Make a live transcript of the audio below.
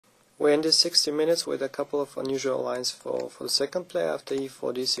We ended 60 minutes with a couple of unusual lines for the second player. After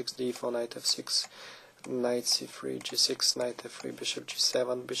e4, d6, d4, knight f6, knight c3, g6, knight f3, bishop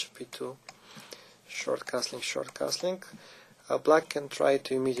g7, bishop e2, short castling, short castling. Black can try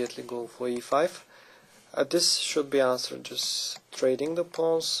to immediately go for e5. This should be answered just trading the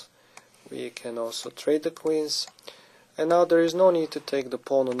pawns. We can also trade the queens. And now there is no need to take the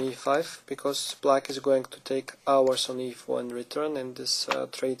pawn on e5 because black is going to take ours on e4 in return, and this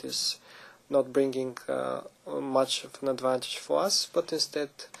trade is not bringing much of an advantage for us, but instead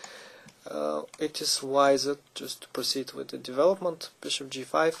it is wiser just to proceed with the development. Bishop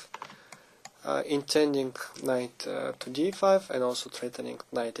g5, intending knight to d5 and also threatening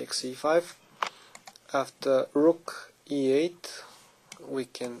knight takes e5. After rook e8 we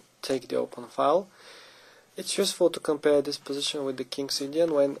can take the open file. It's useful to compare this position with the king's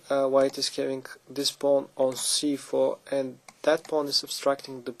Indian when white is carrying this pawn on c4 and that pawn is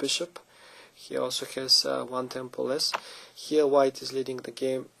obstructing the bishop. He also has one tempo less. Here white is leading the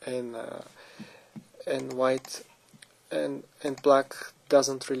game, and black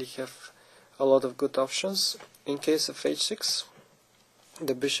doesn't really have a lot of good options. In case of h6,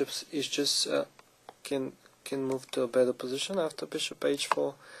 the bishop is just can move to a better position after bishop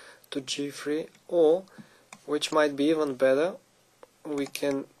h4 to g3, or which might be even better, we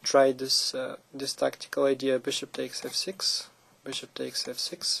can try this this tactical idea: bishop takes f6, bishop takes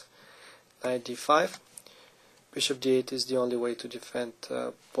f6, knight d5. Bishop d8 is the only way to defend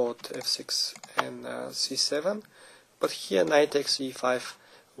both f6 and c7, but here knight takes e5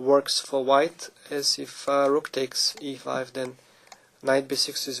 works for white, as if rook takes e5 then knight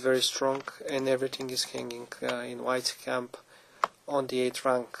b6 is very strong and everything is hanging in white's camp on the 8th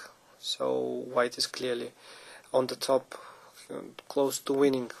rank. So white is clearly on the top, close to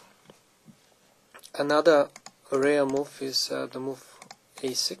winning. Another rare move is the move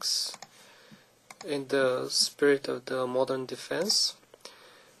a6 in the spirit of the modern defense.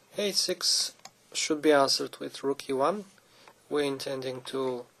 a6 should be answered with rook e1. We're intending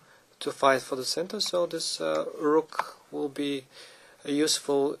to fight for the center, so this rook will be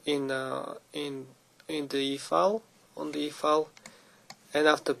useful in the e file, on the e file. And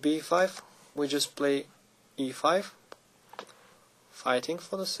after b5 we just play e5, fighting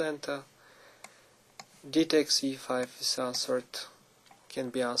for the center. D takes e5 is answered, can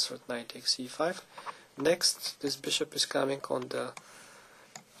be answered knight takes e5. Next, this bishop is coming on the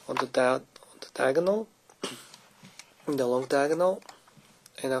diagonal, in the long diagonal,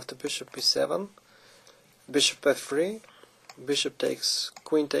 and after bishop e7, bishop f3, bishop takes,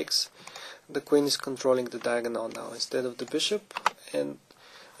 queen takes. The queen is controlling the diagonal now instead of the bishop, and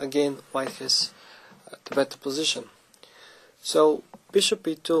again white has the better position. So bishop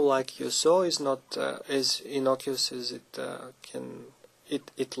e2, like you saw, is not as innocuous as it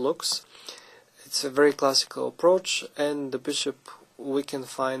looks. It's a very classical approach, and the bishop, we can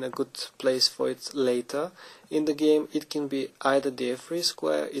find a good place for it later in the game. It can be either the f3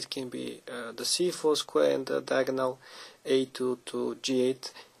 square, it can be the c4 square and the diagonal a2 to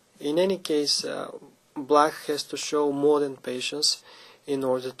g8. In any case, black has to show more than patience in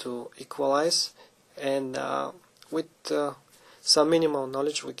order to equalize, and with some minimal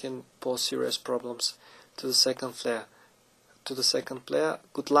knowledge we can pose serious problems to the second player.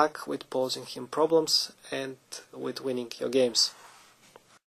 Good luck with posing him problems and with winning your games.